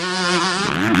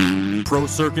Pro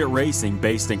Circuit Racing,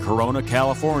 based in Corona,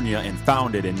 California, and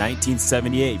founded in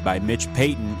 1978 by Mitch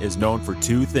Payton, is known for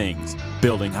two things: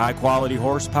 building high-quality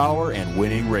horsepower and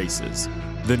winning races.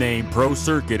 The name Pro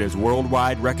Circuit is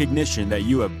worldwide recognition that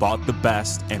you have bought the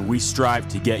best, and we strive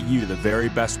to get you to the very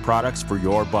best products for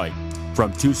your bike.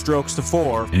 From 2 strokes to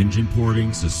 4, engine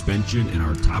porting, suspension, and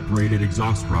our top-rated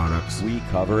exhaust products, we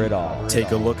cover it all.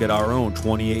 Take a look at our own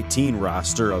 2018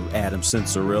 roster of Adam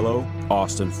Cincerillo,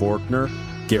 Austin Faulkner,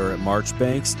 Garrett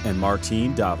Marchbanks, and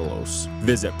Martin Davalos.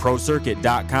 Visit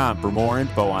ProCircuit.com for more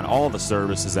info on all the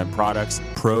services and products.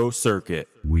 Pro Circuit.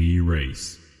 We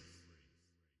race.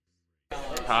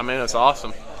 Oh, man, that's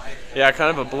awesome. Yeah, kind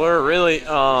of a blur, really.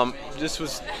 Just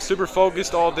was super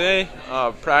focused all day.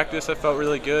 Practice, I felt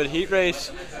really good. Heat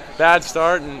race, bad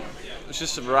start, and it was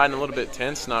just riding a little bit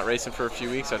tense, not racing for a few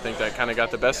weeks. I think that kind of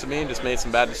got the best of me and just made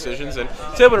some bad decisions. And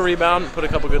was able to rebound and put a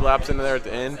couple good laps into there at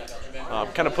the end.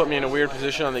 Kind of put me in a weird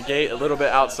position on the gate, a little bit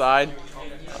outside.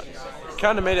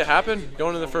 Kind of made it happen,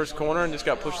 going to the first corner and just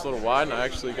got pushed a little wide. And I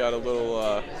actually got a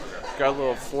little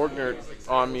Faulkner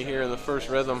on me here in the first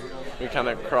rhythm. We kind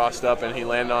of crossed up and he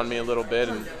landed on me a little bit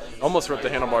and almost ripped the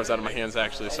handlebars out of my hands,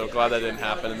 actually. So glad that didn't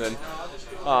happen. And then,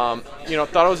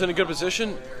 thought I was in a good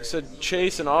position. Said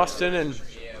Chase and Austin, and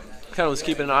kind of was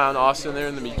keeping an eye on Austin there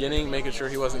in the beginning, making sure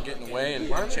he wasn't getting away. And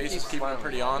Chase was keeping it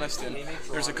pretty honest. And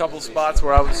there's a couple spots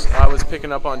where I was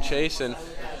picking up on Chase, and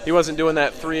he wasn't doing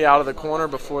that 3 out of the corner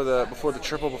before the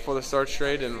triple, before the start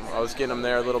straight, and I was getting him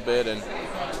there a little bit and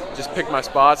just picked my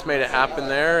spots, made it happen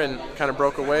there, and kind of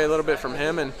broke away a little bit from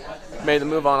him and made the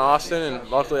move on Austin. And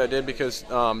luckily I did, because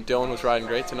Dylan was riding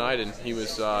great tonight, and he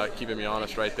was keeping me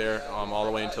honest right there all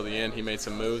the way until the end. He made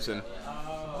some moves, and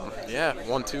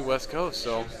 1-2 West Coast.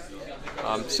 So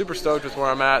super stoked with where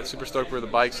I'm at, super stoked where the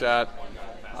bike's at.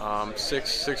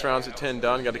 6 rounds at 10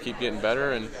 done, got to keep getting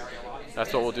better, and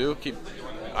that's what we'll do.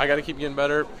 I got to keep getting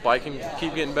better, bike can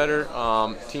keep getting better.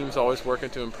 Team's always working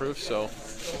to improve, so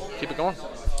keep it going.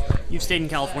 You've stayed in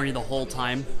California the whole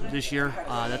time this year.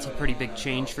 That's a pretty big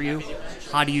change for you.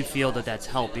 How do you feel that that's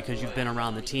helped, because you've been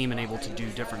around the team and able to do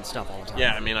different stuff all the time?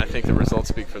 Yeah, I think the results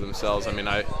speak for themselves.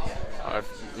 I've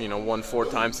won 4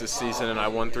 times this season, and I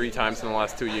won 3 times in the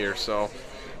last 2 years. So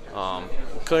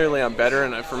clearly I'm better,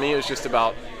 and for me it was just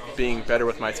about being better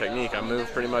with my technique. I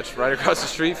move pretty much right across the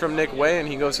street from Nick Way, and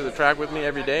he goes to the track with me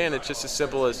every day, and it's just as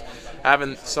simple as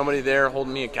having somebody there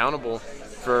holding me accountable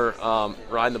for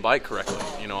riding the bike correctly.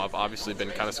 I've obviously been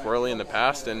kind of squirrely in the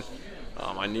past, and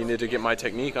I needed to get my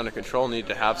technique under control. Needed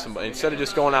to have somebody, instead of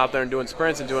just going out there and doing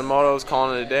sprints and doing motos,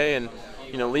 calling it a day, and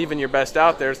leaving your best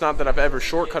out there. It's not that I've ever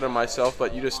shortcutted myself,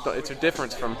 but it's a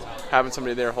difference from having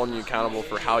somebody there holding you accountable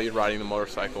for how you're riding the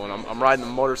motorcycle. And I'm riding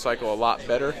the motorcycle a lot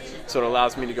better, so it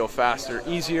allows me to go faster,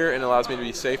 easier, and allows me to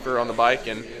be safer on the bike.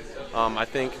 And I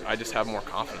think I just have more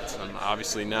confidence. And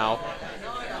obviously now,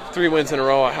 3 wins in a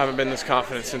row, I haven't been this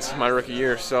confident since my rookie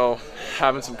year. So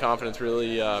having some confidence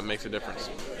really makes a difference.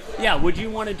 Yeah, would you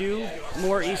want to do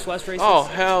more East-West races? Oh,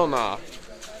 hell nah.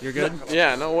 You're good?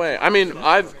 Yeah, no way.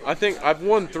 I think I've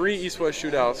won 3 East-West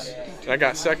shootouts, and I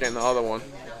got second in the other one.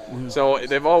 Mm-hmm. So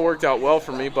they've all worked out well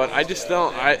for me, but I just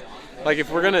don't.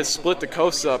 If we're going to split the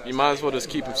coasts up, you might as well just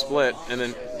keep them split, and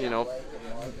then,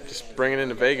 just bring it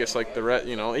into Vegas like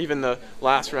even the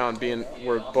last round being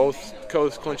where both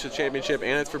coasts clinch the championship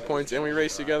and it's for points and we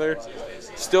race together,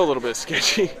 still a little bit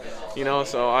sketchy,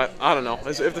 so I don't know.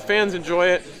 If the fans enjoy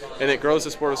it and it grows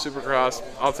the sport of Supercross,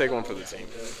 I'll take one for the team.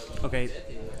 Okay.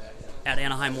 At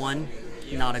Anaheim 1,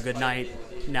 not a good night.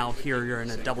 Now here you're in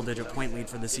a double-digit point lead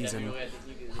for the season.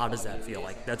 How does that feel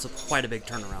like? That's quite a big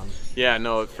turnaround. Yeah,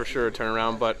 no, for sure a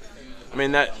turnaround. But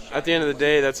that at the end of the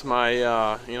day, that's my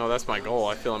that's my goal.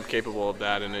 I feel I'm capable of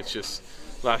that, and it's just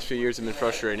last few years have been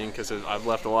frustrating because I've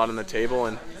left a lot on the table,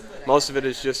 and most of it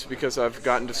is just because I've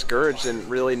gotten discouraged and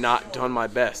really not done my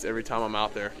best every time I'm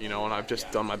out there, and I've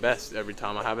just done my best every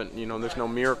time. I haven't, there's no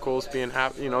miracles being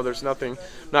happening, there's nothing,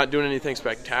 not doing anything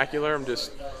spectacular. I'm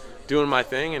just doing my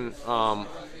thing, and,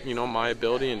 my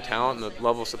ability and talent and the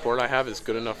level of support I have is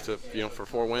good enough to, for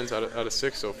 4 wins out of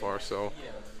 6 so far. So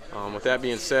with that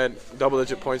being said,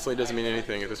 double-digit points lead doesn't mean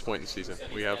anything at this point in the season.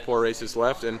 We have 4 races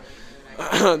left, and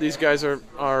these guys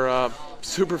are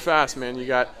super fast, man. You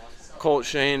got Colt,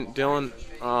 Shane, Dylan,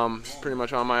 pretty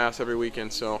much on my ass every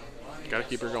weekend, so got to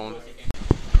keep her going. All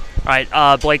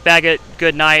right, Blake Baggett,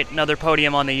 good night, another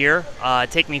podium on the year.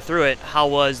 Take me through it. How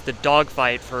was the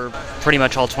dogfight for pretty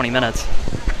much all 20 minutes?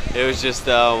 It was just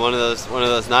one of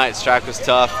those nights. Track was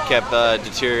tough, kept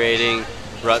deteriorating.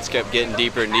 Ruts kept getting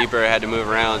deeper and deeper. I had to move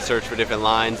around, search for different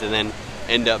lines, and then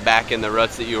end up back in the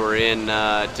ruts that you were in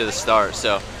to the start.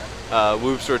 So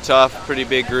Whoops were tough, pretty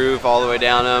big groove all the way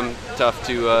down them, tough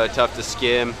to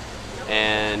skim,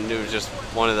 and it was just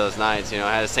one of those nights. I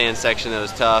had a sand section that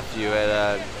was tough. You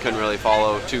couldn't really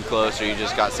follow too close, or you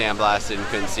just got sandblasted and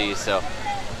couldn't see. So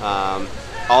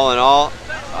all in all,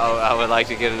 I would like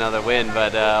to get another win,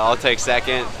 but I'll take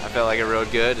second. I felt like I rode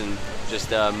good and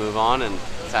just move on, and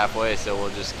it's halfway, so we'll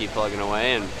just keep plugging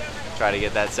away and try to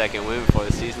get that second win before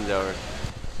the season's over.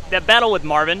 That battle with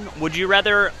Marvin, would you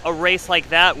rather a race like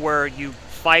that where you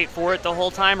fight for it the whole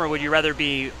time, or would you rather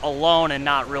be alone and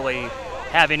not really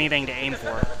have anything to aim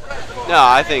for? No,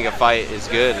 I think a fight is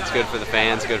good. It's good for the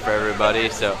fans, good for everybody.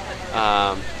 So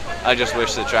I just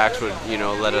wish the tracks would,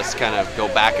 let us kind of go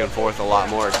back and forth a lot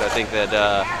more. So I think that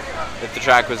if the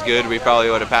track was good, we probably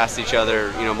would have passed each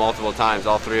other, multiple times.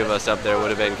 All three of us up there would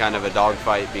have been kind of a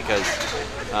dogfight because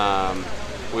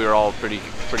we were all pretty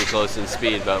close in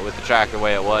speed. But with the track the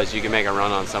way it was, you can make a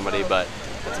run on somebody, but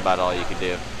that's about all you could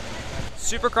do.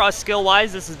 Supercross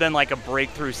skill-wise, this has been like a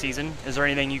breakthrough season. Is there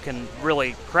anything you can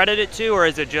really credit it to, or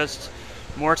is it just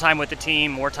more time with the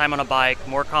team, more time on a bike,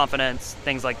 more confidence,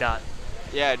 things like that?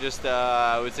 Yeah, just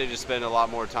I would say just spend a lot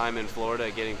more time in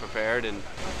Florida getting prepared and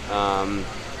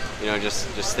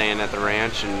just staying at the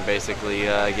ranch and basically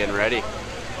getting ready.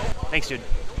 Thanks, dude.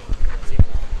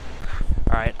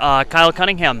 All right, Kyle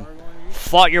Cunningham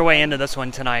fought your way into this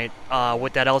one tonight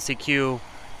with that LCQ,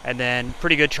 and then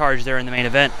pretty good charge there in the main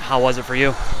event. How was it for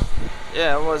you?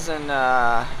 Yeah, it wasn't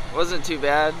too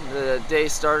bad. The day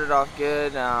started off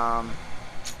good. Yeah,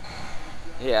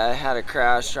 I had a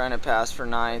crash trying to pass for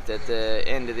ninth at the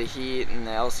end of the heat, and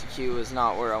the LCQ was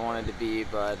not where I wanted to be,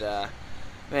 but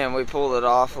man, we pulled it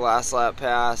off. Last lap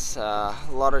pass. A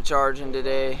lot of charging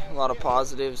today, a lot of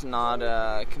positives, not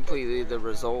completely the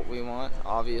result we want,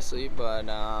 obviously, but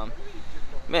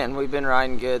man, we've been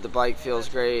riding good. The bike feels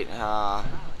great.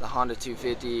 The Honda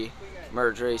 250,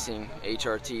 Merge Racing,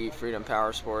 HRT, Freedom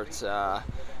Power Sports,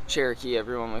 Cherokee,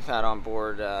 everyone we've had on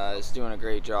board is doing a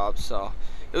great job. So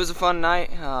it was a fun night.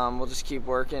 We'll just keep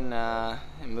working and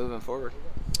moving forward.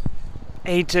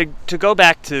 Hey, to go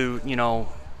back to,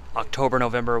 October,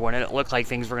 November, when it looked like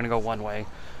things were going to go one way.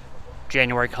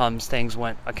 January comes, things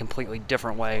went a completely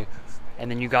different way, and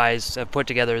then you guys have put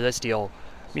together this deal.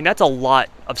 I mean, that's a lot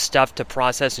of stuff to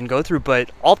process and go through,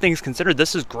 but all things considered,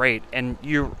 this is great, and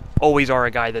you always are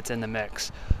a guy that's in the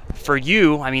mix. For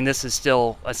you, I mean, this is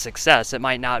still a success. It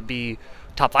might not be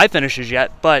top 5 finishes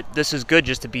yet, but this is good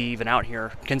just to be even out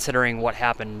here, considering what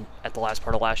happened at the last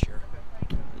part of last year.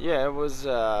 Yeah, it was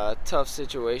a tough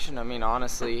situation. I mean,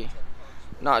 honestly,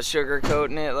 not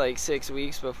sugarcoating it, like 6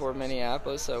 weeks before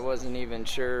Minneapolis, I wasn't even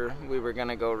sure we were going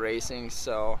to go racing,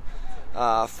 so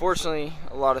fortunately,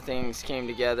 a lot of things came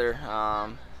together.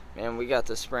 And we got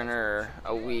the Sprinter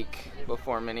a week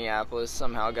before Minneapolis,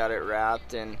 somehow got it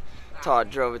wrapped, and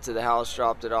Todd drove it to the house,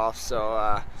 dropped it off.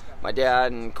 So my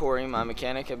dad and Corey, my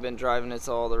mechanic, have been driving it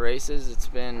to all the races. It's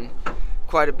been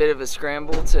quite a bit of a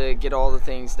scramble to get all the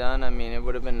things done. I mean, it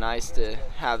would have been nice to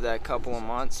have that couple of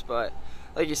months, but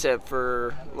like you said,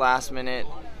 for last minute,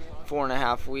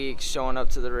 4.5 weeks showing up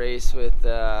to the race with,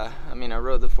 I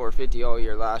rode the 450 all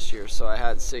year last year, so I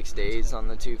had 6 days on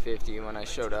the 250 when I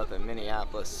showed up at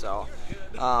Minneapolis. So,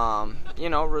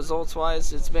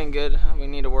 results-wise, it's been good. We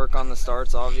need to work on the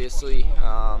starts, obviously.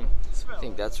 I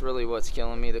think that's really what's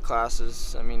killing me. The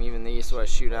classes, even the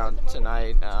East-West shootout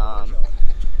tonight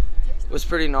was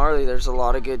pretty gnarly. There's a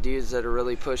lot of good dudes that are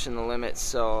really pushing the limits,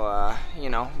 so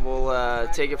we'll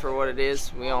take it for what it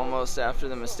is. We almost, after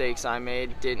the mistakes I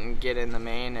made, didn't get in the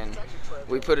main, and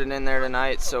we put it in there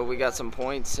tonight, so we got some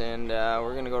points, and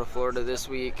we're going to go to Florida this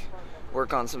week,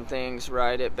 work on some things,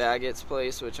 ride at Baggett's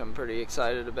place, which I'm pretty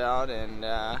excited about, and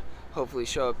hopefully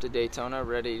show up to Daytona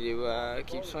ready to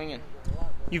keep swinging.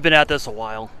 You've been at this a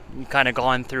while. You've kind of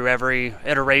gone through every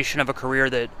iteration of a career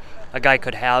that a guy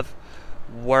could have.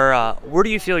 Where do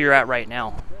you feel you're at right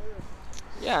now?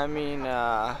 Yeah,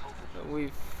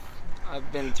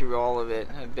 I've been through all of it.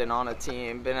 I've been on a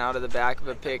team, been out of the back of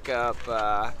a pickup,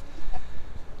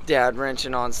 dad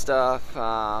wrenching on stuff.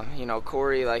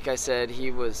 Corey, like I said,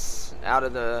 he was out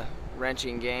of the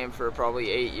wrenching game for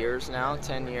probably 8 years now,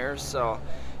 10 years. So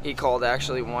he called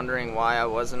actually wondering why I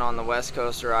wasn't on the West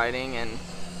Coast riding, and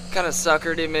kind of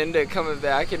suckered him into coming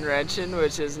back and wrenching,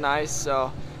 which is nice.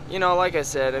 So, like I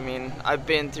said, I've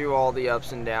been through all the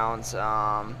ups and downs.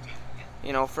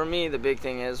 For me, the big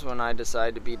thing is when I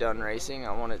decide to be done racing,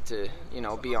 I want it to,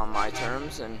 be on my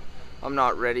terms, and I'm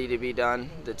not ready to be done.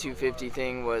 The 250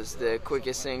 thing was the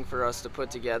quickest thing for us to put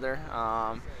together.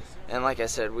 And like I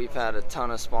said, we've had a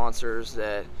ton of sponsors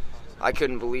that I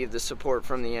couldn't believe the support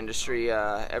from the industry,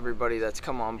 everybody that's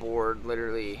come on board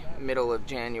literally middle of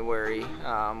January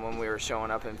when we were showing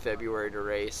up in February to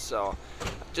race. So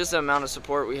just the amount of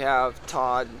support we have,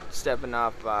 Todd stepping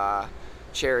up,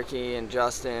 Cherokee and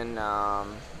Justin,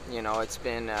 it's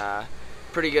been a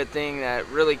pretty good thing that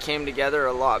really came together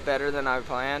a lot better than I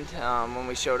planned when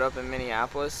we showed up in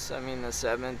Minneapolis. I mean, the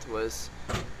 7th was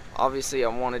obviously I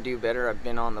want to do better. I've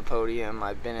been on the podium.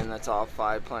 I've been in the top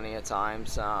 5 plenty of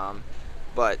times.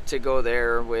 But to go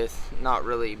there with not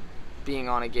really being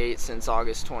on a gate since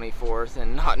August 24th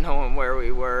and not knowing where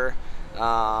we were,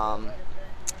 the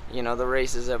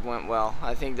races have went well.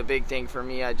 I think the big thing for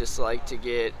me, I just like to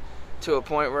get to a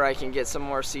point where I can get some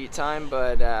more seat time.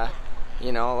 But,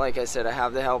 like I said, I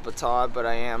have the help of Todd, but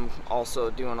I am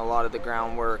also doing a lot of the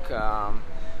groundwork,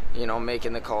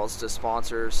 making the calls to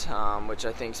sponsors, which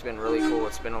I think has been really cool.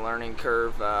 It's been a learning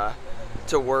curve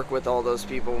to work with all those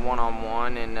people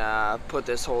one-on-one and put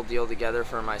this whole deal together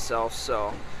for myself.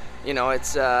 So,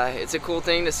 it's a cool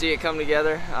thing to see it come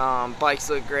together. Bikes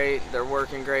look great. They're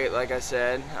working great, like I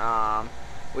said.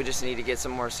 We just need to get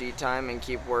some more seat time and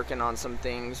keep working on some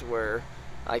things where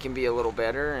I can be a little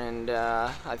better. And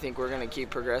I think we're going to keep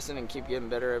progressing and keep getting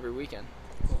better every weekend.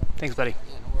 Thanks, buddy.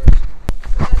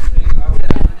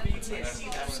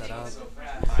 Set up.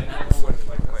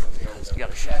 You got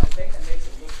a shot.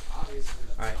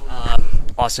 All right.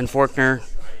 Austin Forkner.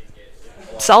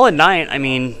 Solid night. I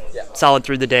mean, solid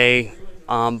through the day.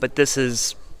 But this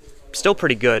is still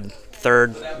pretty good.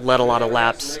 Third, led a lot of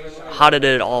laps. How did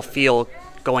it all feel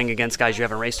going against guys you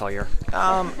haven't raced all year?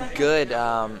 Good.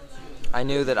 I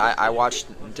knew that I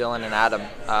watched Dylan and Adam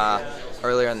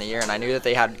earlier in the year, and I knew that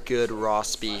they had good raw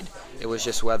speed. It was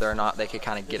just whether or not they could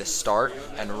kind of get a start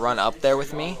and run up there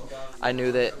with me. I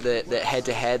knew that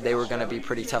head-to-head they were going to be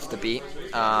pretty tough to beat,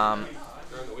 and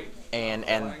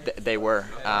they were.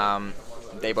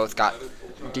 They both got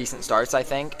decent starts, I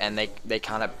think, and they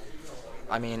kind of –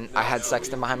 I mean, I had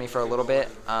Sexton behind me for a little bit,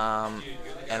 and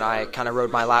I kind of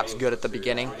rode my laps good at the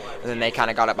beginning, and then they kind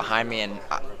of got it behind me. And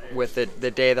with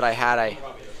the day that I had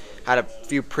a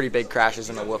few pretty big crashes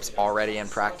in the whoops already in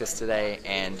practice today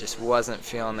and just wasn't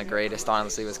feeling the greatest,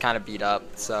 honestly. Was kind of beat up.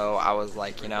 So I was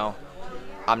like,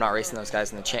 I'm not racing those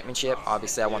guys in the championship.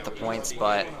 Obviously, I want the points,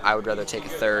 but I would rather take a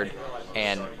third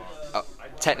and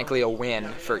technically a win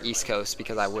for East Coast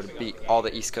because I would beat all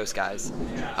the East Coast guys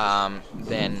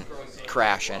than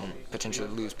crash and potentially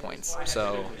lose points.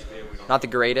 So not the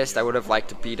greatest. I would have liked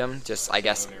to beat them, just I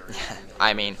guess,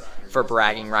 I mean, for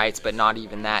bragging rights, but not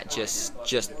even that, just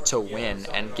to win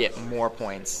and get more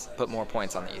points, put more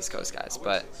points on the East Coast guys.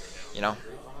 But, it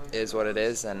is what it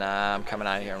is, and I'm coming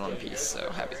out of here in one piece, so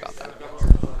happy about that.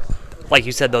 Like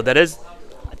you said, though, that is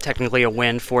technically a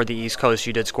win for the East Coast.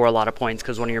 You did score a lot of points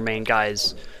because one of your main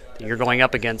guys that you're going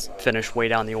up against finished way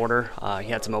down the order.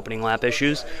 He had some opening lap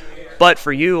issues. But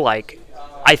for you, I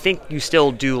think you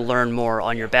still do learn more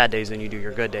on your bad days than you do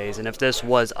your good days. And if this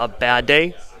was a bad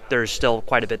day, there's still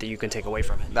quite a bit that you can take away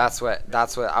from it. That's what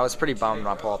I was pretty bummed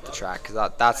when I pulled up the track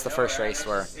because that's the first race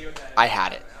where I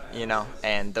had it,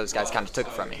 and those guys kind of took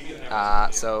it from me.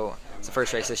 So it's the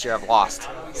first race this year I've lost,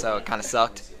 so it kind of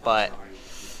sucked. But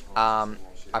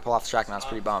I pulled off the track and I was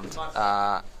pretty bummed.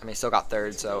 Still got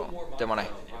third, so didn't want to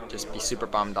just be super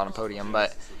bummed on a podium,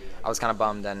 but I was kind of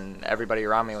bummed, and everybody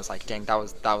around me was like, dang, that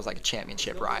was like a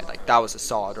championship ride. Like, that was a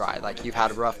solid ride. Like, you've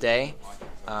had a rough day.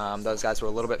 Those guys were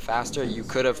a little bit faster. You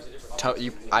could have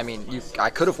I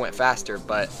could have went faster,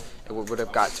 but it would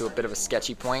have got to a bit of a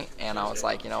sketchy point, and I was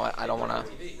like, you know what, I don't want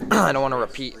to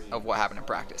repeat of what happened in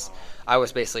practice. I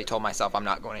was basically told myself I'm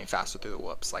not going any faster through the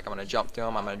whoops. Like, I'm going to jump through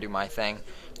them, I'm going to do my thing.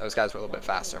 Those guys were a little bit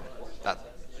faster.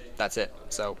 That's it.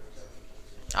 So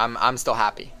I'm still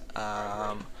happy.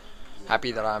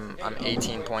 Happy that I'm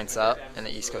 18 points up in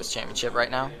the East Coast Championship right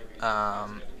now.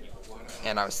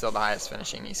 And I was still the highest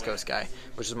finishing East Coast guy,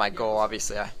 which is my goal.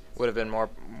 Obviously, I would have been more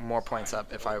points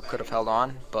up if I could have held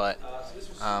on, but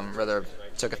rather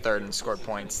took a third and scored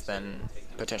points than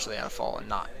potentially had a fall and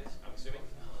not.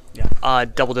 Yeah.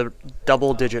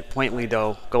 Double-digit point lead,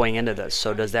 though, going into this.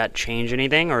 So does that change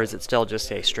anything, or is it still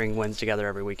just a string wins together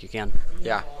every week you can?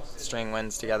 Yeah, string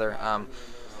wins together.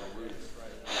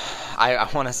 I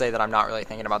want to say that I'm not really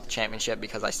thinking about the championship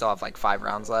because I still have like 5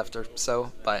 rounds left or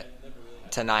so, but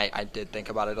tonight I did think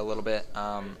about it a little bit.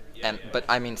 But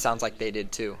sounds like they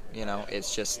did too.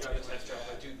 It's just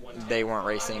they weren't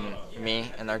racing me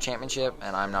in their championship,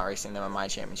 and I'm not racing them in my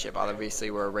championship.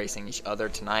 Obviously, we're racing each other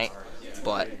tonight,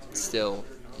 but still,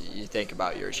 you think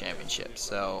about your championship.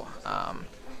 So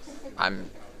I'm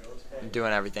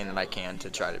doing everything that I can to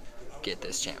try to get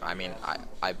this champ. I mean,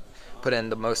 I put in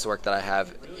the most work that I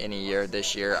have in a year.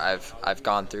 This year, I've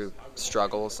gone through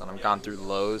struggles and I've gone through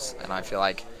lows, and I feel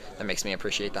like that makes me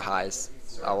appreciate the highs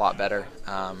a lot better.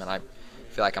 And I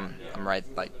feel like I'm right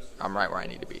where I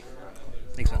need to be.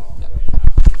 Thanks, man. Yeah.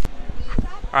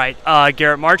 All right,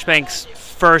 Garrett, Marchbank's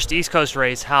first East Coast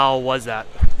race. How was that?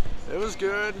 It was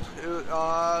good.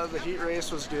 The heat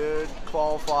race was good.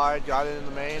 Qualified, got in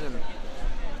the main, and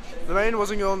the main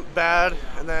wasn't going bad.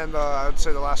 And then I'd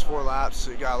say the last 4 laps,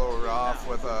 it got a little rough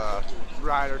with a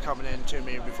rider coming in to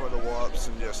me before the whoops,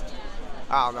 and just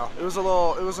I don't know. It was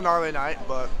a gnarly night,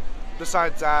 but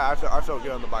besides that, I felt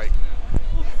good on the bike.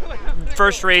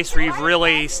 First race where you've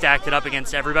really stacked it up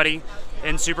against everybody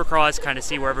in Supercross, kind of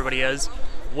see where everybody is.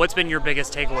 What's been your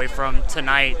biggest takeaway from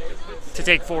tonight to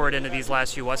take forward into these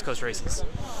last few West Coast races?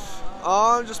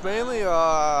 Just mainly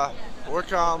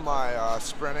work on my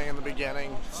sprinting in the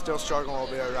beginning. Still struggling a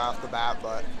little bit right off the bat,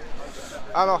 but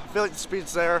I don't know. I feel like the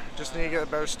speed's there. Just need to get a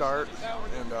better start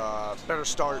and better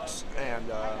starts, and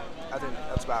I think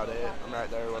that's about it. I'm right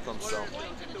there with them. So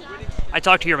I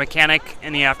talked to your mechanic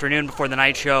in the afternoon before the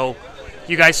night show.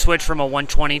 You guys switched from a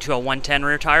 120 to a 110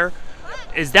 rear tire.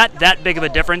 Is that big of a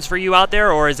difference for you out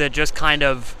there, or is it just kind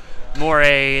of more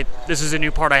this is a new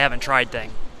part I haven't tried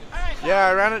thing? Yeah,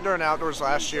 I ran it during outdoors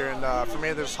last year, and for me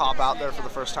to just hop out there for the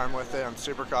first time with it on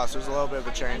Supercross, it was a little bit of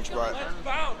a change, but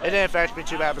it didn't affect me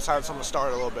too bad besides on the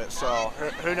start a little bit. So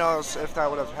who knows if that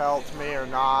would have helped me or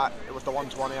not with the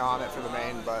 120 on it for the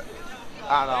main, but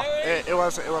I don't know.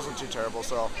 It wasn't too terrible,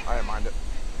 so I didn't mind it.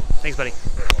 Thanks, buddy.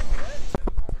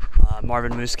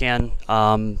 Marvin Muscan,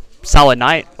 solid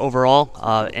night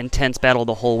overall, intense battle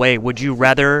the whole way. Would you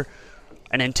rather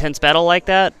an intense battle like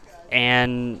that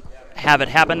and have it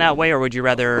happen that way, or would you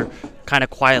rather kind of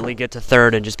quietly get to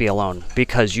third and just be alone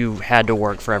because you had to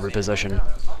work for every position?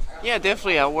 Yeah,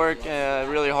 definitely. I worked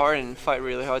really hard and fight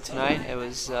really hard tonight. It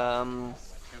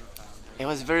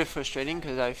was very frustrating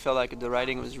because I felt like the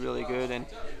riding was really good, and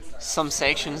some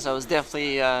sections I was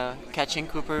definitely catching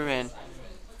Cooper,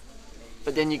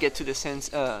 but then you get to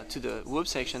the whoop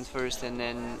section first, and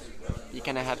then you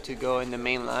kind of have to go in the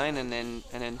main line and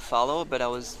then follow. But I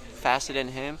was faster than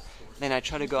him. Then I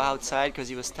tried to go outside because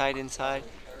he was tight inside.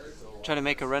 Try to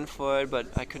make a run for it, but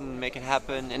I couldn't make it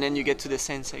happen. And then you get to the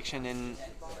sand section and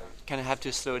kind of have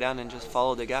to slow down and just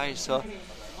follow the guy. So,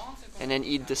 and then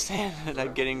eat the sand,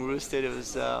 like getting roosted. It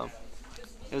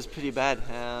was pretty bad.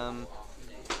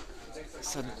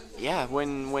 So yeah,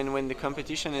 when the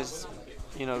competition is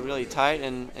really tight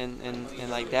and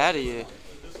like that,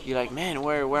 you're like, man,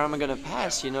 where am I gonna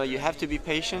pass? You have to be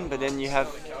patient, but then you have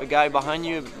a guy behind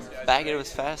you, Baggett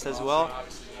was fast as well.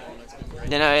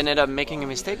 Then I ended up making a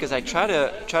mistake because I try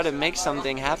to make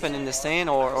something happen in the sand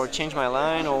or change my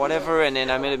line or whatever, and then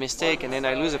I made a mistake and then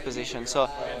I lose a position. So,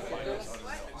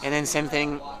 and then same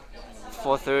thing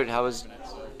for third. I was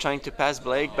trying to pass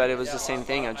Blake, but it was the same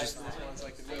thing. I just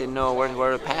didn't know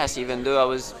where to pass, even though I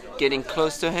was getting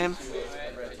close to him.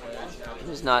 It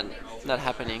was not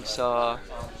happening. So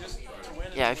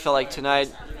yeah, I felt like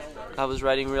tonight I was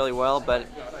riding really well, but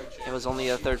it was only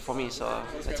a third for me, so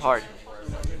it's hard.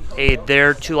 Hey,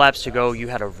 there 2 laps to go. You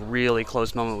had a really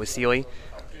close moment with Seely,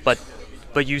 but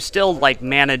you still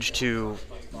managed to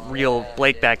reel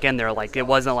Blake back in there. It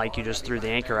wasn't like you just threw the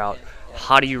anchor out.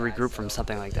 How do you regroup from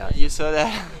something like that? You saw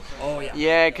that? Oh yeah.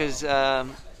 Yeah, because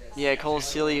Cole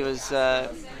Seely was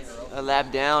a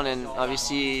lap down, and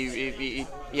obviously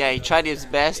he tried his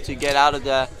best to get out of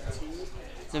the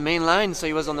main line, so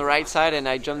he was on the right side, and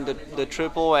I jumped the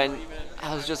triple, and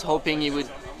I was just hoping he would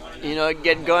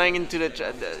get going into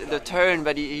the turn,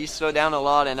 but he slowed down a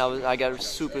lot, and I got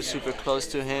super close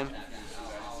to him.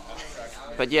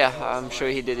 But yeah, I'm sure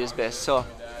he did his best. So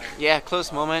yeah,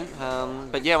 close moment.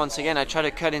 But yeah, once again I tried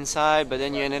to cut inside, but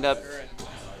then you ended up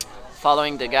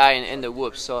following the guy in the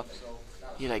whoops. So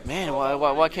you're like, man,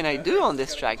 what can I do on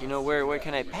this track? Where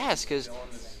can I pass? Because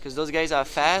those guys are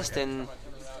fast, and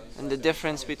the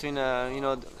difference between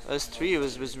us three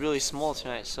was really small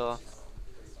tonight. So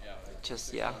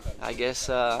just I guess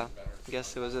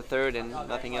it was a third and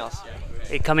nothing else.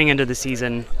 Hey, coming into the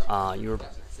season, you were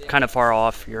kind of far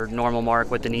off your normal mark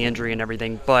with the knee injury and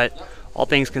everything, but all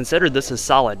things considered, this is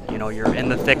solid. You're in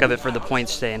the thick of it for the point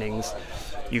standings.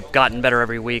 You've gotten better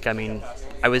every week. I mean,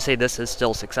 I would say this is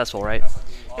still successful, right?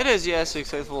 It is, yeah,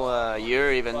 successful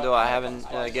year, even though I haven't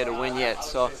get a win yet.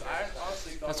 So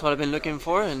that's what I've been looking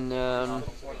for, and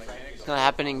it's not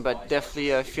happening, but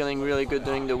definitely feeling really good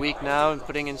during the week now and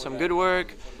putting in some good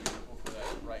work.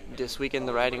 This weekend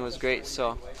the riding was great,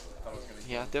 so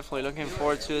yeah, definitely looking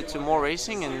forward to more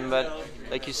racing. But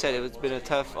like you said, it's been a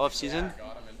tough off season,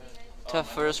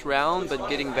 tough first round, but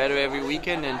getting better every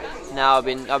weekend. And now I've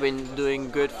been doing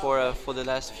good for the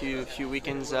last few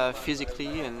weekends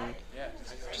physically, and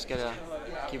just gotta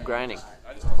keep grinding.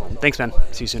 Thanks, man.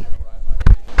 See you soon.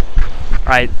 All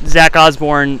right, Zach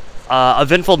Osborne,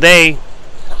 eventful day.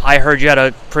 I heard you had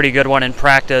a pretty good one in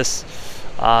practice,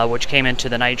 which came into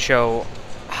the night show.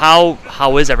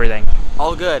 How is everything?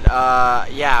 All good.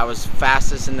 Yeah, I was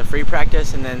fastest in the free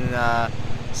practice, and then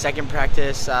second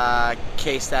practice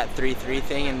cased that 3-3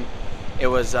 thing, and it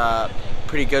was a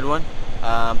pretty good one,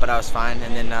 but I was fine.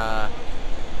 And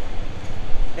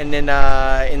then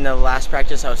in the last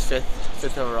practice, I was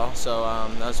fifth overall, so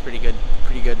that was pretty good.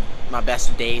 My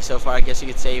best day so far, I guess you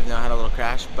could say, even though I had a little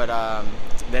crash. But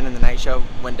then in the night show,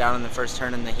 went down in the first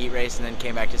turn in the heat race, and then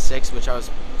came back to 6th, which I was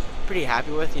pretty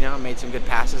happy with. I made some good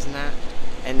passes in that.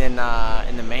 And then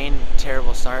in the main,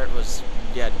 terrible start was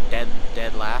dead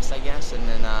last, I guess. And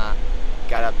then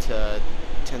got up to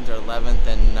 10th or 11th,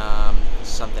 and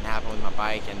something happened with my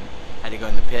bike, and had to go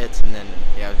in the pits, and then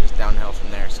it was just downhill from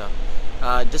there. So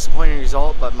disappointing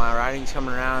result, but my riding's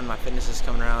coming around, my fitness is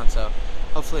coming around. So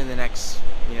hopefully in the next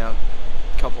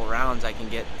couple rounds I can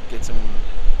get some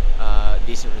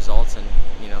decent results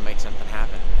and make something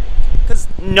happen. Because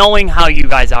knowing how you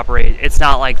guys operate, it's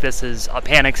not like this is a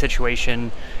panic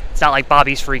situation. It's not like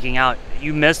Bobby's freaking out.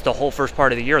 You missed the whole first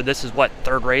part of the year. This is what,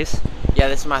 third race? Yeah,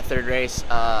 this is my third race.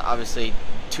 Obviously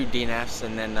 2 DNFs,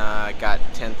 and then got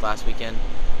 10th last weekend.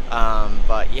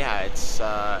 But yeah, it's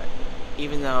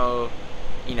even though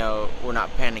we're not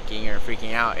panicking or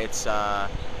freaking out, it's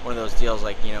one of those deals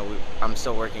like I'm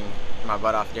still working my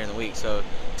butt off during the week, so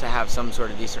to have some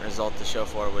sort of decent result to show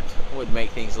for would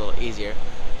make things a little easier.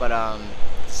 But at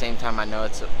the same time, I know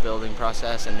it's a building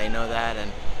process, and they know that,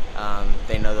 and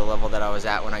they know the level that I was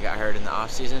at when I got hurt in the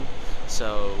off season.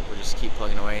 So we'll just keep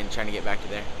plugging away and trying to get back to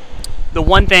there. The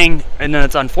one thing, and then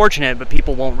it's unfortunate, but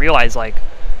people won't realize, like,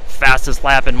 fastest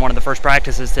lap in one of the first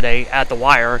practices today at the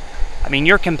wire. I mean,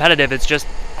 you're competitive. It just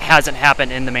hasn't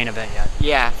happened in the main event yet.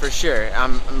 Yeah, for sure.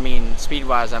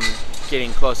 Speed-wise, I'm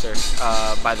getting closer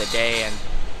by the day,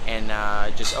 and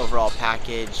just overall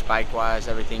package, bike-wise,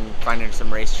 everything, finding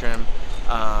some race trim,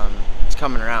 it's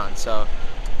coming around. So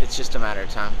it's just a matter of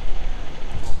time.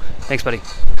 Thanks, buddy.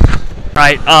 All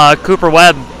right, Cooper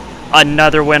Webb,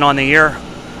 another win on the year.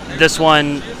 This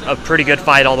one, a pretty good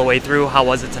fight all the way through. How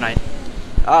was it tonight?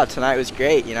 Oh, tonight was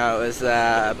great. It was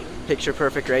a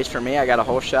picture-perfect race for me. I got a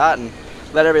whole shot and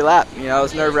led every lap. It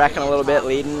was nerve-wracking a little bit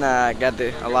leading. Got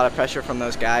a lot of pressure from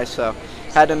those guys, so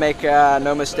had to make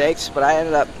no mistakes. But I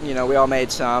ended up, we all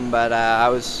made some, but I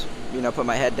was, put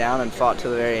my head down and fought to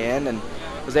the very end and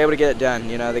was able to get it done.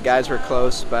 The guys were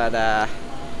close, but I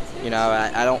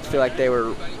don't feel like they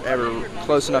were ever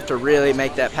close enough to really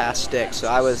make that pass stick. So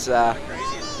I was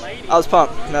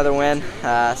pumped. Another win.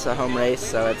 It's a home race,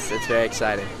 so it's very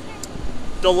exciting.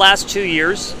 The last 2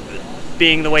 years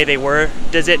being the way they were,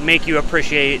 does it make you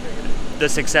appreciate the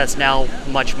success now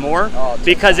much more?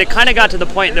 Because it kind of got to the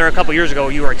point there a couple years ago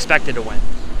you were expected to win.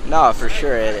 No, for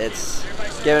sure. It's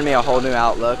given me a whole new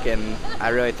outlook, and I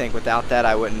really think without that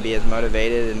I wouldn't be as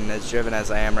motivated and as driven as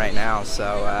I am right now.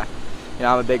 So,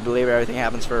 I'm a big believer everything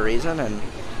happens for a reason, and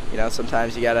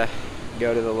sometimes you gotta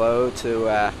go to the low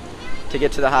to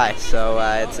get to the high. So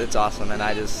it's awesome, and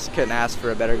I just couldn't ask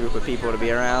for a better group of people to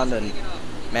be around, and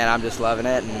man, I'm just loving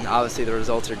it, and obviously the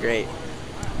results are great.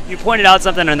 You pointed out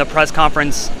something in the press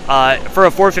conference. For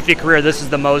a 450 career, this is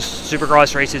the most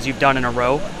Supercross races you've done in a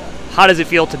row. How does it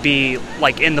feel to be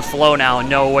in the flow now and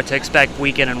know what to expect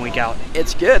week in and week out?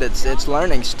 It's good. It's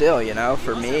learning still,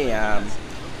 for me.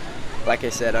 Like I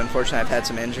said, unfortunately I've had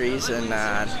some injuries and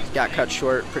got cut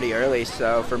short pretty early.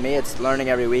 So for me, it's learning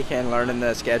every weekend, learning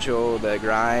the schedule, the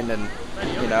grind, and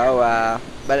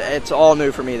but it's all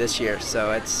new for me this year.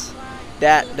 So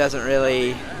that doesn't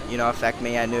really affect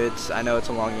me. I know it's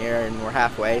a long year and we're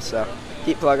halfway, so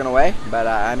keep plugging away. But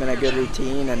I'm in a good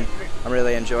routine and I'm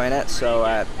really enjoying it.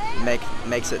 So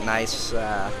makes it nice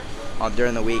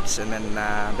during the weeks, and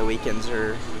then the weekends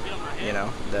are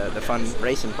the fun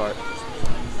racing part.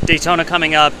 Daytona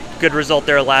coming up, good result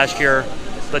there last year,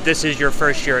 but this is your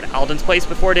first year at Alden's place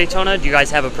before Daytona. Do you guys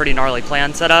have a pretty gnarly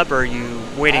plan set up, or are you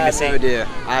waiting to see? I have no idea.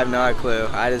 I have no clue.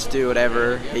 I just do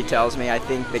whatever he tells me. I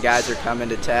think the guys are coming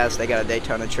to test. They got a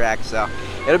Daytona track, so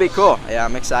it'll be cool. Yeah,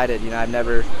 I'm excited. I've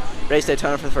never raced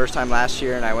Daytona for the first time last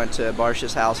year, and I went to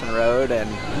Barcia's house and rode, and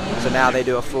so now they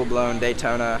do a full-blown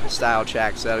Daytona style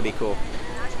track, so that'll be cool.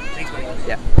 Thanks, buddy.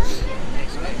 Yeah.